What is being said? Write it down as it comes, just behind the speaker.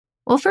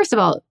Well, first of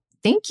all,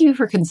 thank you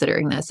for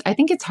considering this. I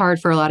think it's hard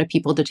for a lot of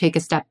people to take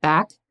a step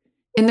back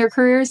in their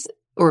careers,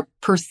 or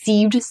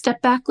perceived step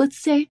back, let's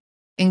say,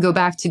 and go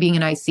back to being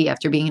an IC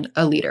after being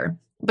a leader.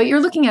 But you're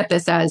looking at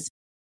this as,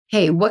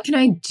 hey, what can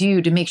I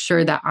do to make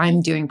sure that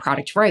I'm doing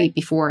product right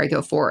before I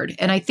go forward?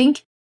 And I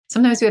think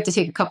sometimes we have to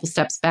take a couple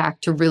steps back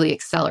to really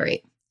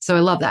accelerate. So I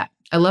love that.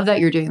 I love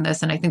that you're doing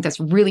this. And I think that's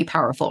really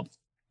powerful.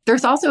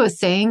 There's also a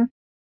saying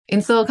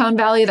in Silicon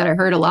Valley that I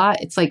heard a lot.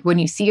 It's like, when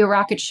you see a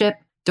rocket ship,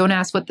 don't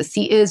ask what the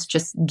seat is,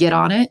 just get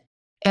on it.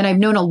 And I've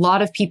known a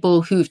lot of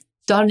people who've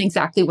done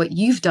exactly what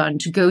you've done,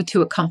 to go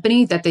to a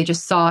company that they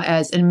just saw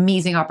as an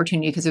amazing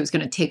opportunity because it was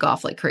going to take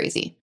off like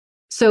crazy.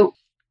 So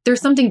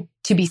there's something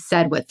to be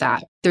said with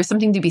that. There's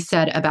something to be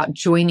said about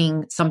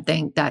joining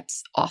something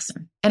that's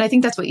awesome. And I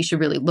think that's what you should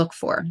really look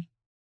for.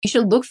 You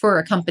should look for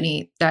a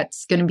company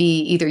that's going to be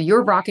either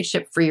your rocket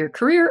ship for your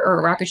career or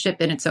a rocket ship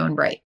in its own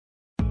right.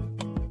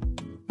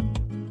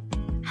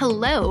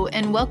 Hello,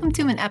 and welcome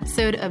to an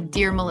episode of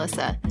Dear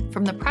Melissa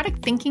from the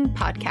Product Thinking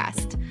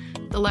Podcast.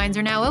 The lines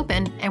are now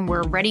open, and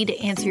we're ready to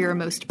answer your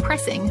most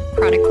pressing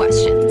product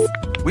questions.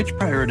 Which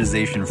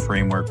prioritization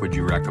framework would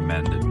you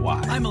recommend and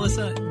why? Hi,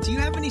 Melissa. Do you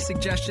have any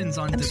suggestions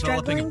on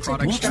developing a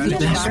product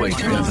strategy?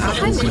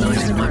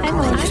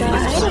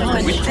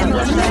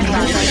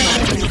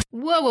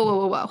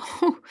 Whoa.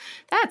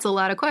 That's a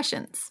lot of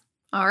questions.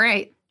 All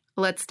right,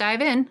 let's dive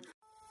in.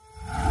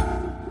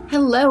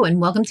 Hello, and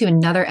welcome to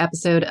another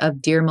episode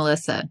of Dear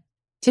Melissa.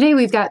 Today,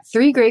 we've got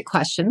 3 great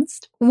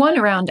questions. One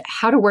around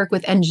how to work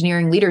with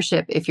engineering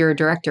leadership if you're a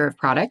director of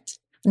product.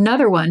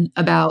 Another one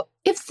about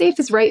if SAFe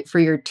is right for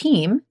your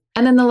team.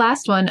 And then the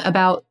last one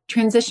about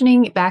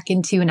transitioning back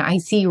into an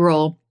IC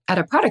role at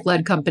a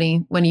product-led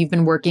company when you've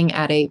been working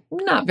at a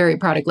not very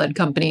product-led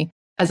company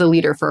as a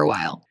leader for a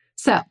while.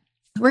 So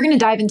we're going to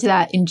dive into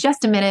that in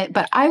just a minute,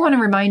 but I want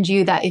to remind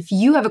you that if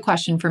you have a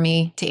question for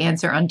me to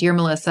answer on Dear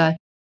Melissa,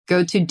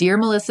 go to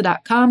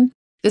dearmelissa.com.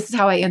 This is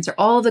how I answer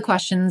all of the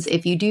questions.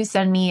 If you do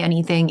send me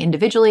anything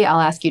individually, I'll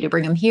ask you to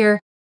bring them here.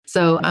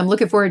 So I'm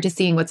looking forward to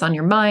seeing what's on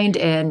your mind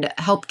and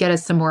help get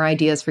us some more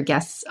ideas for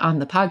guests on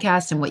the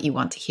podcast and what you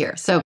want to hear.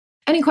 So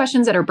any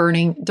questions that are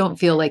burning, don't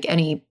feel like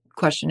any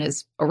question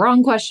is a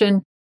wrong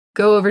question.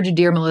 Go over to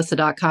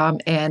dearmelissa.com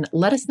and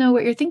let us know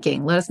what you're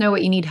thinking. Let us know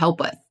what you need help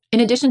with. In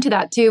addition to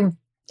that, too,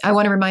 I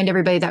want to remind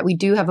everybody that we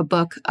do have a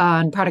book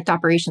on product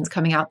operations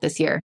coming out this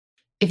year.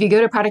 If you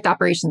go to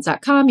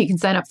productoperations.com, you can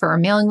sign up for our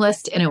mailing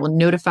list and it will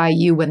notify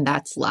you when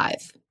that's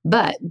live.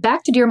 But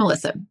back to Dear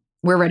Melissa.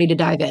 We're ready to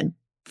dive in.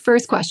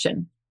 First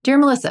question. Dear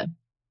Melissa,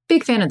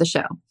 big fan of the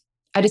show.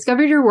 I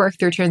discovered your work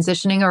through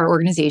transitioning our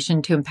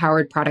organization to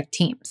empowered product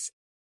teams.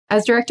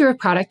 As director of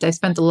product, I've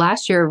spent the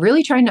last year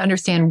really trying to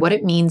understand what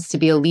it means to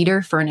be a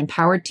leader for an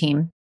empowered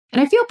team,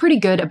 and I feel pretty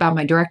good about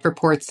my direct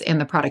reports and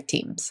the product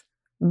teams.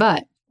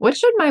 But what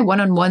should my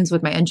one-on-ones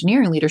with my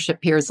engineering leadership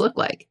peers look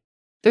like?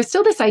 There's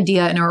still this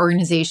idea in our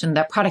organization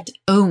that product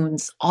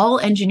owns all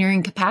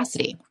engineering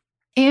capacity.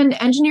 And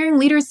engineering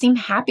leaders seem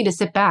happy to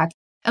sit back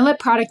and let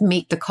product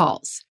make the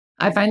calls.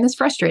 I find this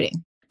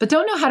frustrating, but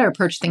don't know how to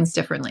approach things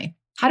differently.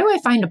 How do I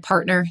find a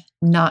partner,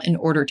 not an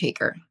order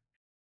taker?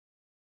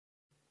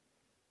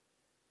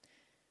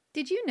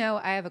 Did you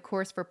know I have a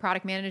course for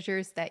product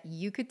managers that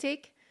you could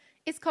take?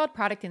 It's called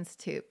Product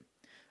Institute.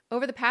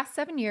 Over the past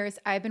 7 years,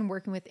 I've been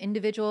working with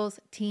individuals,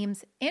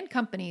 teams, and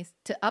companies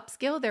to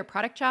upskill their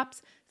product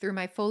chops through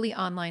my fully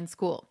online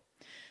school.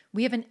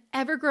 We have an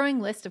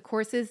ever-growing list of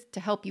courses to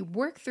help you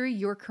work through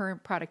your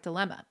current product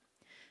dilemma.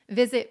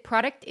 Visit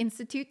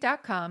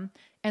productinstitute.com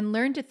and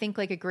learn to think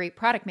like a great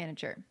product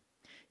manager.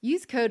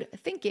 Use code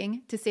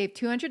THINKING to save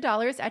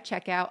 $200 at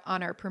checkout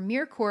on our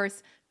premier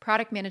course,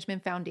 Product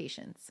Management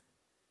Foundations.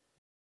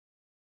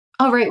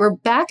 All right, we're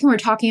back and we're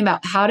talking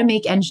about how to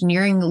make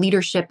engineering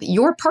leadership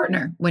your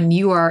partner when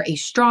you are a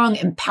strong,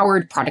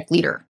 empowered product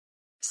leader.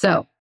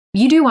 So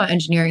you do want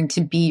engineering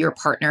to be your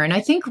partner. And I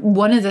think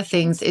one of the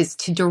things is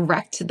to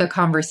direct the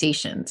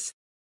conversations.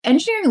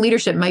 Engineering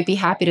leadership might be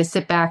happy to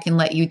sit back and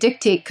let you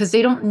dictate because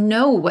they don't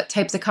know what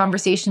types of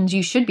conversations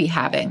you should be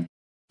having.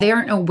 They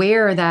aren't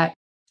aware that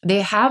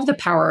they have the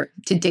power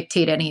to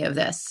dictate any of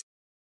this,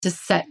 to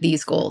set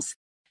these goals.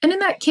 And in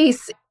that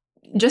case,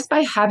 just by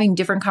having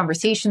different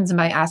conversations and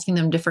by asking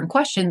them different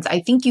questions, I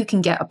think you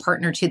can get a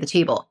partner to the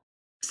table.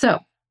 So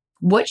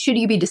what should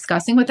you be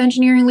discussing with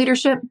engineering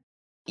leadership?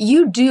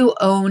 You do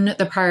own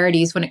the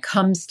priorities when it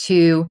comes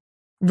to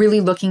really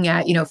looking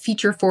at,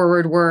 feature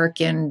forward work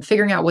and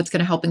figuring out what's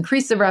going to help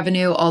increase the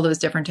revenue, all those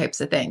different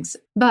types of things.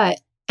 But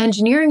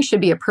engineering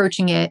should be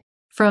approaching it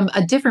from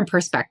a different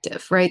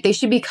perspective, right? They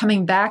should be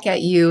coming back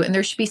at you and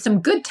there should be some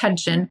good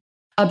tension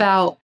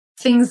about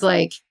things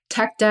like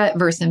tech debt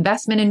versus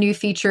investment in new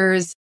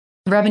features,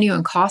 revenue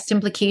and cost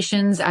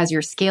implications as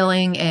you're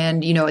scaling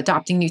and,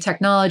 adopting new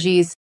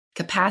technologies,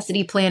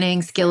 capacity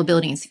planning,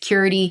 scalability and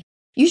security.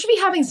 You should be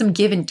having some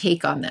give and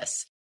take on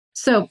this.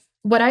 So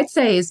what I'd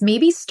say is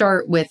maybe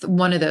start with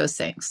one of those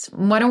things.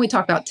 Why don't we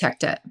talk about tech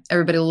debt?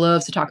 Everybody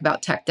loves to talk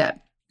about tech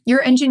debt.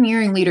 Your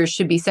engineering leaders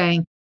should be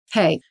saying,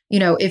 hey,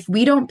 if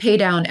we don't pay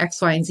down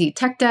X, Y, and Z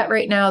tech debt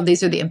right now,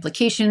 these are the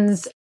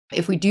implications.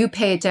 If we do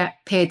pay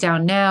it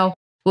down now,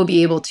 we'll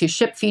be able to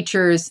ship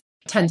features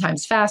 10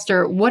 times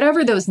faster.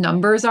 Whatever those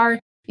numbers are,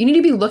 you need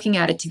to be looking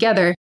at it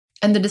together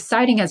and then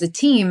deciding as a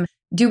team,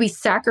 do we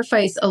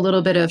sacrifice a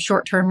little bit of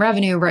short-term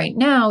revenue right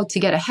now to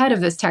get ahead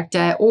of this tech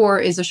debt, or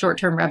is the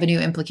short-term revenue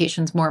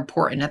implications more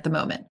important at the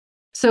moment?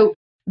 So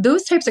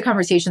those types of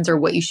conversations are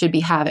what you should be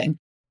having.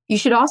 You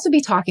should also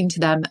be talking to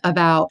them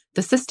about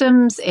the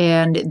systems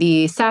and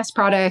the SaaS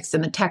products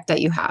and the tech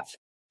that you have.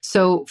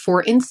 So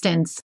for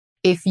instance,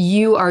 if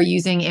you are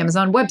using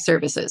Amazon Web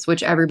Services,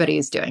 which everybody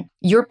is doing,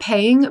 you're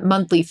paying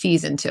monthly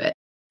fees into it.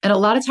 And a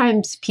lot of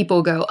times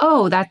people go,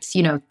 oh, that's,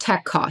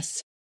 tech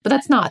costs. But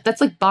that's not.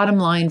 That's like bottom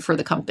line for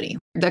the company.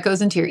 That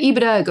goes into your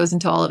EBITDA, it goes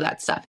into all of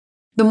that stuff.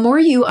 The more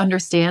you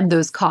understand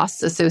those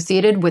costs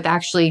associated with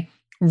actually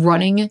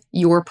running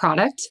your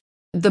product,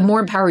 the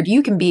more empowered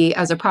you can be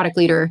as a product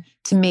leader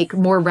to make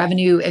more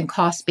revenue and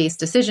cost-based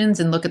decisions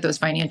and look at those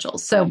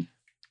financials. So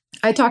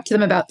I talk to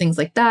them about things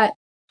like that,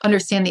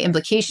 understand the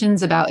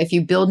implications about if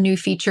you build new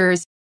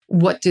features,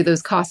 what do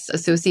those costs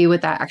associated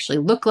with that actually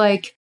look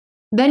like?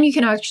 Then you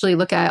can actually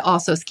look at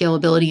also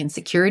scalability and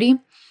security.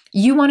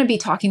 You want to be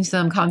talking to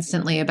them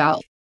constantly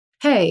about,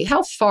 hey,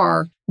 how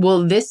far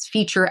will this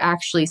feature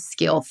actually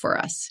scale for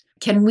us?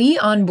 Can we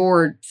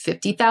onboard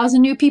 50,000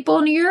 new people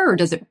in a year, or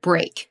does it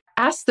break?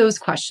 Ask those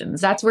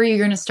questions. That's where you're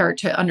going to start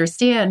to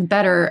understand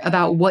better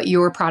about what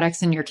your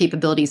products and your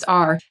capabilities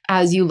are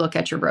as you look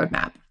at your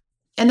roadmap.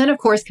 And then, of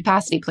course,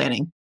 capacity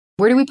planning.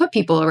 Where do we put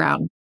people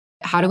around?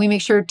 How do we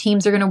make sure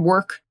teams are going to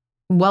work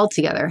well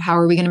together? How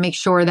are we going to make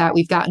sure that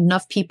we've got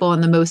enough people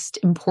on the most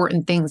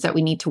important things that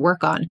we need to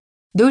work on?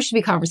 Those should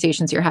be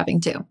conversations you're having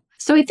too.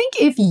 So I think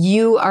if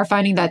you are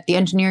finding that the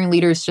engineering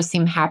leaders just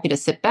seem happy to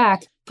sit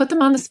back, put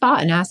them on the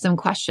spot and ask them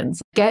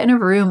questions. Get in a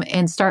room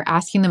and start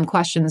asking them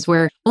questions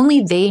where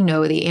only they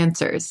know the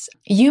answers.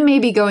 You may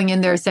be going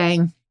in there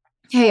saying,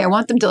 hey, I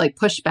want them to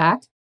push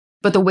back.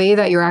 But the way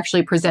that you're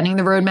actually presenting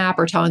the roadmap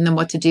or telling them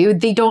what to do,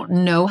 they don't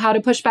know how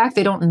to push back.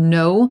 They don't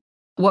know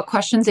what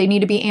questions they need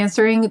to be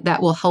answering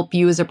that will help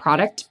you as a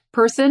product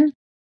person.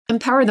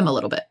 Empower them a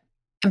little bit.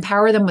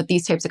 Empower them with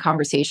these types of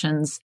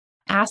conversations.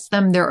 Ask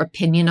them their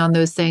opinion on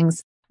those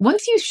things.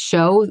 Once you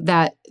show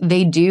that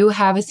they do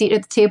have a seat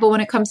at the table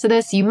when it comes to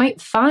this, you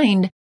might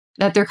find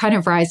that they're kind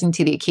of rising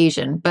to the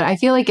occasion. But I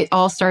feel like it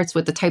all starts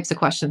with the types of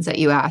questions that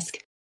you ask.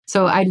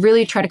 So I'd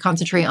really try to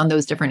concentrate on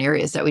those different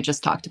areas that we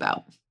just talked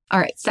about. All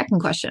right, second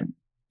question.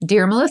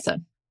 Dear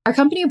Melissa, our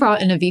company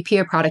brought in a VP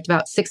of product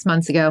about 6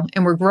 months ago,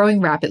 and we're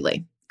growing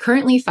rapidly.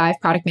 Currently 5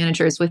 product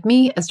managers with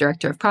me as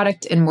director of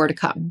product and more to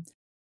come.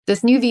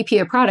 This new VP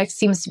of product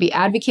seems to be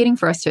advocating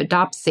for us to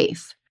adopt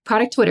SAFe.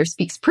 Product Twitter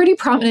speaks pretty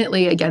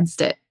prominently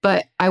against it,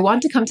 but I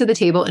want to come to the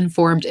table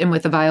informed and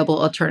with a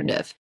viable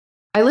alternative.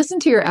 I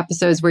listened to your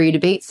episodes where you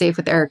debate SAFe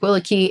with Eric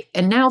Willicke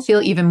and now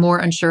feel even more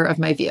unsure of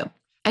my view.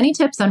 Any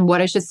tips on what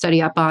I should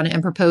study up on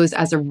and propose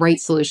as a right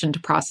solution to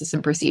process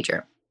and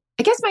procedure?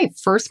 I guess my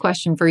first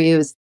question for you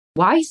is,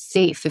 why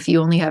SAFe if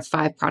you only have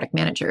 5 product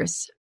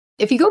managers?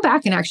 If you go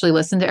back and actually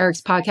listen to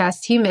Eric's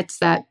podcast, he admits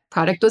that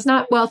product was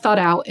not well thought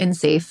out in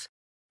SAFe.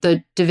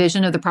 The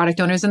division of the product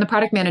owners and the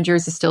product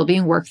managers is still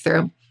being worked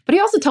through. But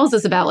he also tells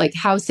us about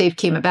how SAFe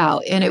came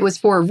about. And it was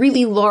for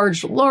really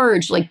large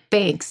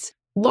banks,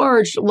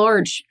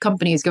 large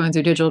companies going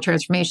through digital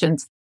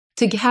transformations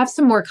to have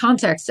some more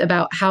context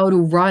about how to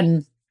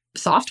run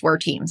software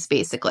teams,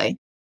 basically.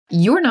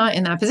 You're not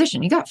in that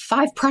position. You got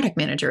 5 product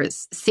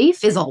managers.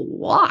 SAFe is a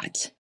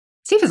lot.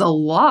 SAFe is a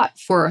lot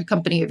for a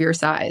company of your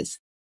size.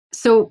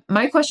 So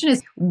my question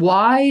is,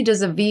 why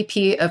does a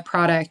VP of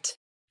product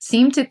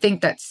seem to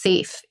think that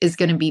SAFe is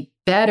going to be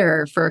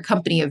better for a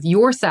company of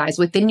your size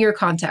within your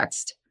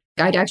context?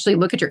 I'd actually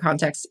look at your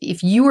context.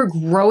 If you are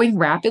growing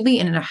rapidly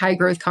and in a high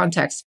growth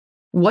context,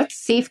 what's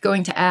SAFe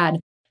going to add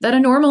that a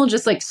normal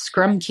just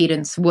Scrum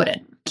cadence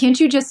wouldn't? Can't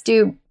you just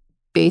do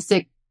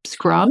basic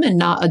Scrum and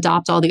not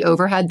adopt all the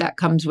overhead that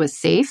comes with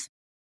SAFe?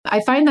 I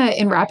find that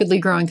in rapidly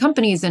growing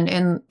companies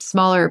and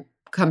smaller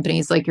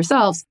companies like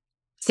yourselves,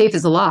 SAFe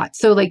is a lot.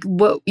 So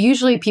what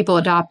usually people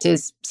adopt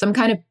is some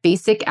kind of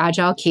basic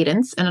agile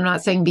cadence. And I'm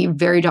not saying be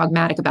very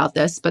dogmatic about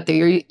this, but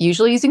they're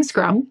usually using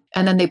Scrum.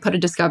 And then they put a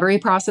discovery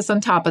process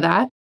on top of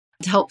that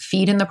to help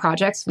feed in the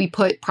projects. We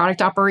put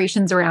product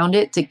operations around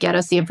it to get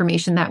us the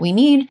information that we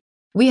need.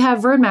 We have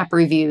roadmap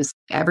reviews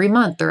every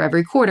month or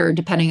every quarter,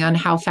 depending on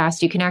how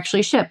fast you can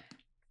actually ship.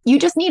 You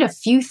just need a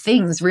few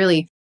things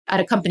really at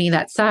a company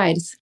that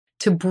size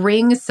to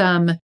bring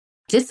some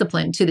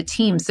discipline to the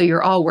team so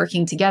you're all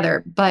working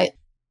together. But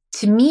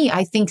to me,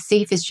 I think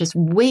SAFe is just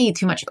way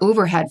too much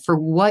overhead for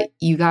what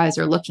you guys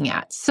are looking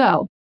at.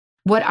 So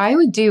what I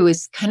would do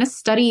is kind of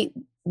study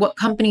what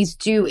companies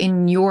do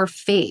in your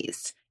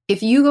phase.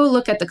 If you go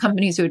look at the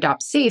companies who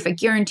adopt SAFe, I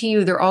guarantee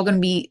you they're all going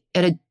to be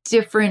at a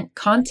different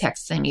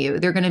context than you.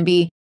 They're going to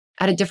be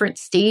at a different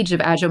stage of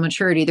agile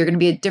maturity. They're going to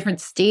be at a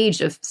different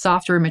stage of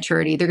software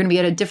maturity. They're going to be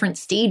at a different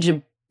stage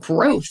of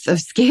growth, of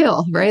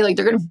scale, right?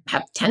 They're going to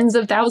have tens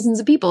of thousands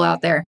of people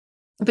out there.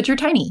 but you're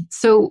tiny.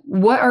 So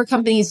what are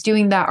companies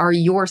doing that are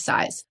your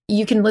size?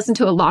 You can listen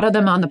to a lot of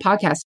them on the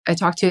podcast. I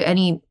talk to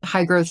any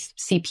high growth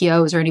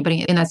CPOs or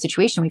anybody in that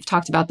situation. We've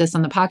talked about this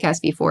on the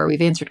podcast before.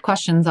 We've answered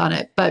questions on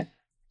it, but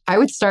I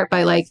would start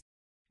by like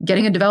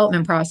getting a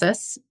development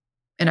process.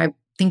 And I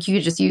think you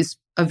could just use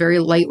a very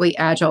lightweight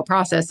agile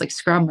process like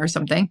Scrum or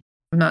something.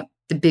 I'm not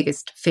the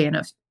biggest fan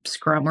of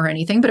Scrum or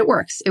anything, but it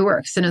works. It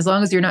works. And as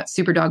long as you're not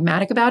super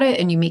dogmatic about it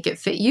and you make it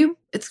fit you,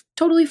 it's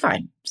totally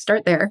fine.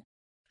 Start there.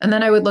 And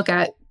then I would look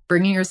at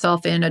bringing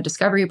yourself in a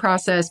discovery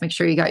process, make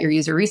sure you got your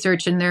user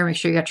research in there, make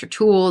sure you got your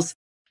tools,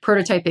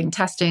 prototyping,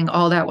 testing,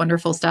 all that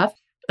wonderful stuff.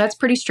 That's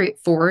pretty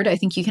straightforward. I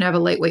think you can have a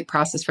lightweight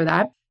process for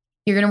that.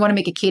 You're going to want to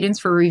make a cadence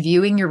for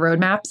reviewing your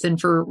roadmaps and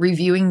for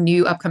reviewing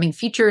new upcoming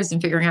features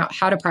and figuring out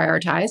how to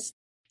prioritize.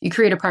 You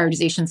create a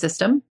prioritization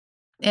system.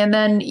 And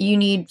then you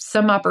need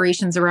some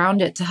operations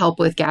around it to help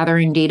with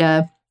gathering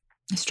data,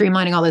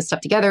 streamlining all this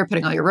stuff together,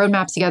 putting all your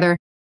roadmaps together,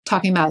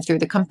 talking about it through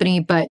the company.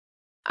 But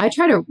I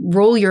try to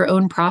roll your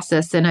own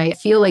process, and I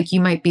feel like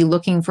you might be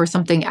looking for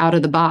something out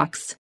of the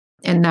box.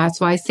 And that's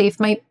why SAFe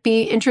might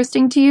be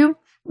interesting to you.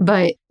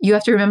 But you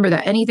have to remember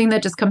that anything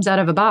that just comes out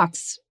of a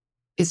box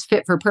is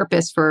fit for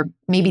purpose for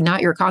maybe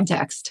not your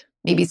context,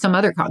 maybe some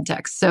other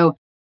context. So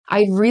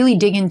I really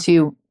dig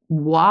into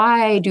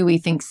why do we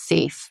think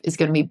SAFe is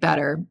going to be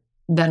better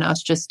than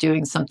us just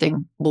doing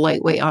something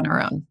lightweight on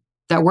our own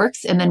that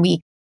works. And then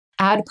we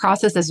add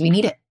process as we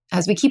need it.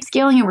 As we keep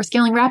scaling and we're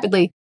scaling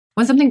rapidly,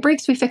 when something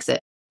breaks, we fix it.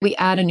 We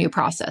add a new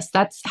process.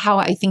 That's how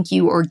I think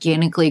you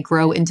organically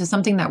grow into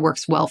something that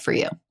works well for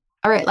you.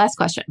 All right, last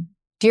question.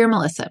 Dear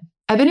Melissa,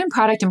 I've been in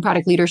product and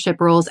product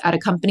leadership roles at a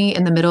company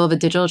in the middle of a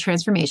digital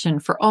transformation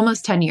for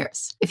almost 10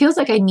 years. It feels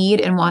like I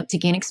need and want to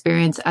gain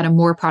experience at a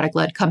more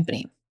product-led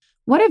company.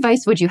 What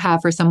advice would you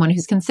have for someone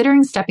who's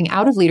considering stepping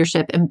out of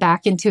leadership and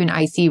back into an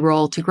IC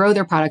role to grow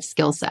their product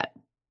skill set?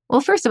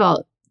 Well, first of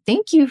all,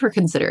 thank you for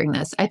considering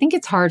this. I think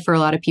it's hard for a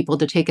lot of people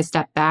to take a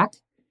step back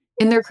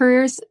in their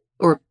careers,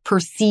 or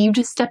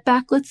perceived step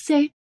back, let's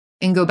say,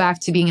 and go back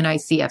to being an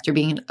IC after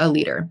being a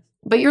leader.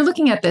 But you're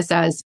looking at this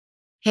as,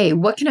 hey,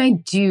 what can I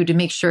do to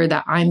make sure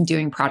that I'm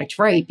doing product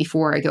right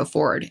before I go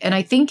forward? And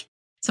I think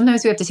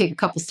sometimes we have to take a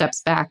couple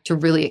steps back to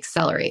really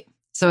accelerate.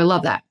 So I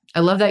love that.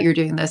 I love that you're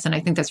doing this. And I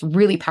think that's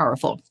really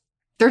powerful.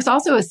 There's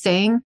also a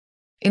saying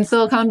in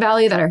Silicon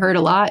Valley that I heard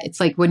a lot.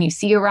 It's like, when you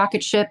see a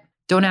rocket ship,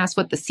 don't ask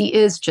what the seat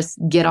is, just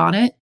get on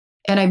it.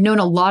 And I've known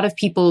a lot of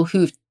people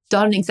who've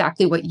done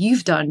exactly what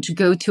you've done to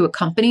go to a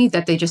company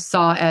that they just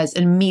saw as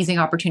an amazing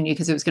opportunity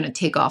because it was going to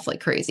take off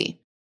like crazy.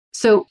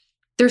 So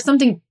there's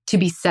something to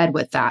be said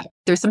with that.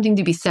 There's something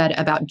to be said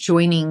about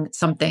joining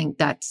something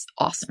that's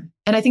awesome.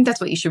 And I think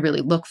that's what you should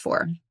really look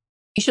for.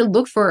 You should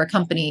look for a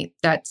company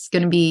that's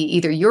going to be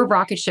either your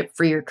rocket ship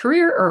for your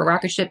career or a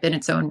rocket ship in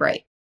its own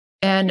right.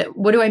 And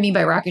what do I mean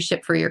by rocket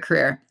ship for your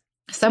career?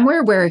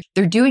 Somewhere where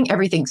they're doing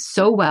everything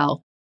so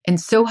well and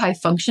so high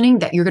functioning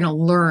that you're going to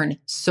learn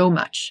so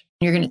much.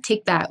 You're going to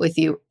take that with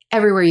you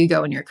everywhere you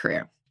go in your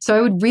career. So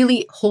I would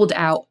really hold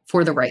out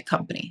for the right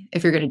company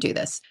if you're going to do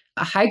this.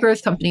 A high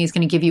growth company is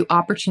going to give you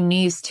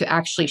opportunities to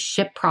actually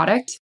ship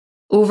product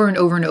over and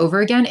over and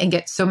over again and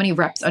get so many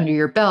reps under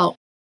your belt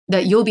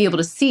that you'll be able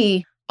to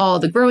see all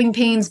the growing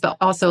pains, but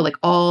also like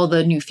all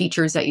the new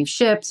features that you've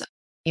shipped,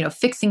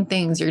 fixing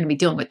things. You're going to be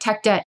dealing with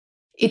tech debt.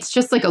 It's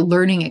just like a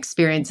learning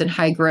experience in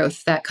high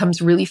growth that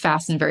comes really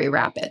fast and very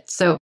rapid.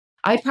 So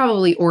I'd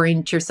probably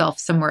orient yourself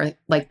somewhere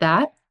like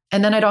that.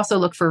 And then I'd also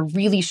look for a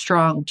really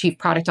strong chief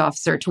product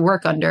officer to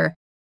work under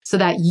so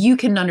that you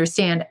can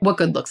understand what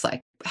good looks like,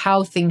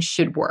 how things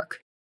should work.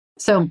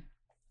 So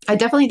I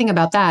definitely think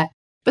about that.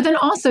 But then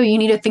also you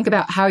need to think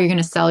about how you're going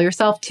to sell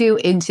yourself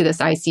into this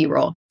IC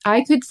role.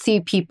 I could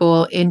see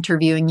people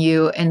interviewing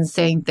you and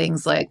saying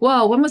things like,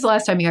 well, when was the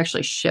last time you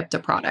actually shipped a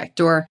product?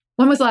 Or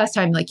when was the last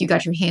time you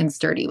got your hands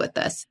dirty with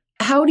this?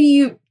 How do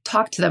you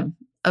talk to them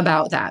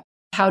about that?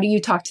 How do you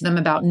talk to them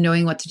about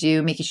knowing what to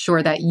do, making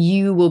sure that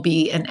you will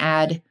be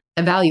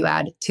a value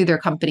add to their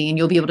company and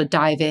you'll be able to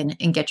dive in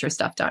and get your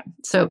stuff done?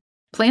 So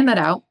plan that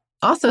out.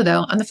 Also,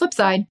 though, on the flip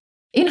side,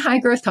 in high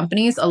growth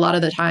companies, a lot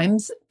of the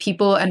times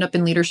people end up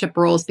in leadership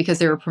roles because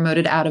they were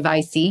promoted out of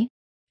IC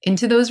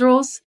into those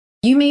roles.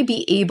 You may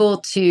be able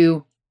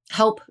to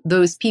help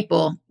those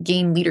people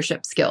gain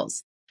leadership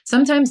skills.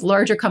 Sometimes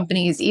larger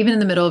companies, even in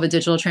the middle of a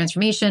digital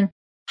transformation,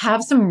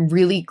 have some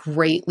really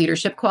great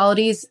leadership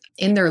qualities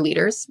in their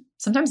leaders.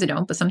 Sometimes they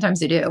don't, but sometimes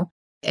they do.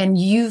 And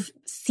you've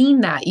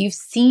seen that. You've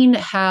seen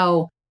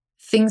how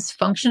things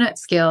function at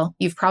scale.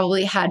 You've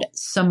probably had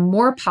some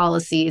more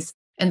policies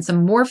and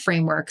some more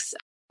frameworks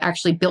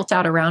actually built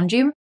out around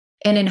you.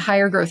 And in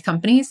higher growth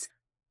companies,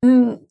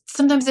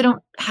 sometimes they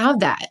don't have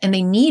that and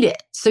they need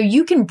it. So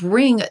you can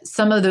bring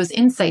some of those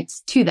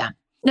insights to them.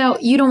 Now,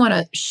 you don't want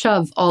to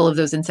shove all of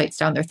those insights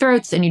down their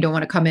throats and you don't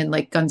want to come in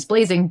like guns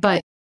blazing,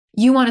 but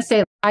you want to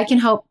say, I can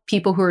help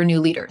people who are new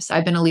leaders.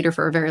 I've been a leader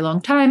for a very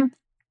long time.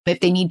 If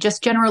they need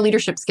just general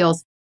leadership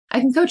skills, I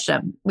can coach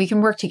them. We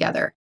can work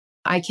together.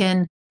 I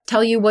can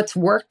tell you what's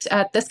worked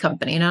at this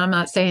company. And I'm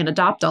not saying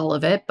adopt all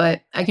of it,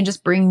 but I can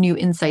just bring new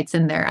insights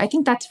in there. I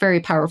think that's very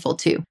powerful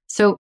too.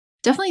 So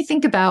definitely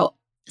think about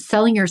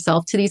selling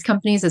yourself to these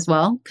companies as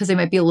well, because they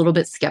might be a little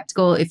bit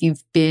skeptical if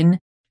you've been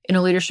in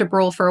a leadership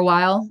role for a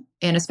while,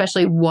 and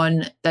especially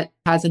one that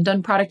hasn't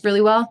done product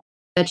really well,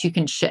 that you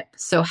can ship.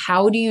 So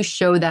how do you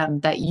show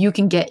them that you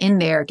can get in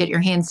there, get your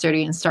hands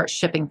dirty, and start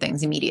shipping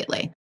things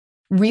immediately?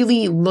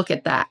 Really look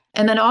at that.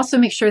 And then also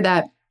make sure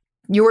that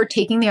you're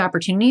taking the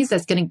opportunities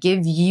that's going to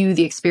give you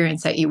the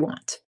experience that you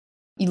want.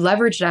 You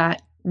leverage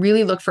that,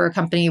 really look for a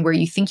company where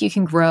you think you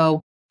can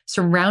grow,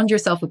 surround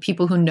yourself with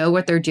people who know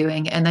what they're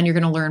doing, and then you're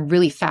going to learn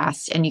really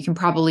fast. And you can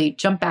probably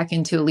jump back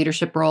into a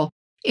leadership role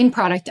in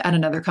product at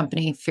another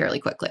company fairly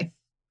quickly.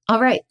 All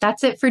right,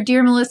 that's it for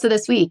Dear Melissa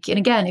this week. And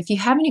again, if you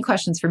have any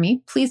questions for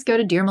me, please go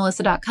to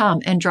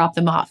dearmelissa.com and drop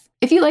them off.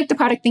 If you like the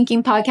Product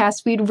Thinking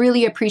Podcast, we'd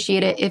really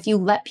appreciate it if you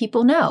let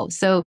people know.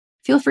 So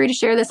feel free to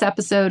share this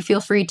episode. Feel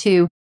free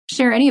to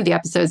share any of the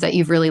episodes that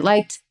you've really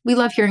liked. We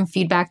love hearing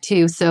feedback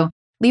too. So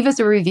leave us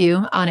a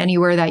review on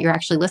anywhere that you're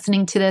actually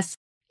listening to this.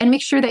 And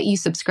make sure that you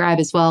subscribe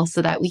as well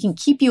so that we can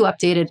keep you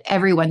updated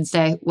every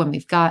Wednesday when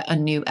we've got a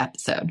new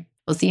episode.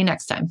 We'll see you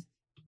next time.